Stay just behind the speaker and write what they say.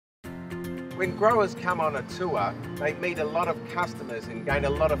When growers come on a tour, they meet a lot of customers and gain a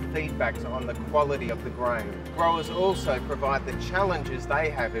lot of feedback on the quality of the grain. Growers also provide the challenges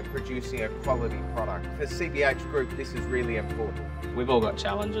they have in producing a quality product. For CBH Group, this is really important. We've all got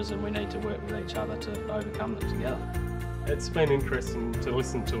challenges and we need to work with each other to overcome them together. It's been interesting to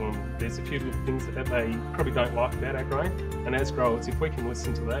listen to them. There's a few little things that they probably don't like about our grain, and as growers, if we can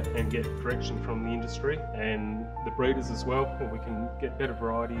listen to that and get direction from the industry and the breeders as well, we can get better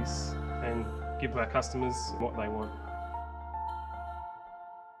varieties and give our customers what they want.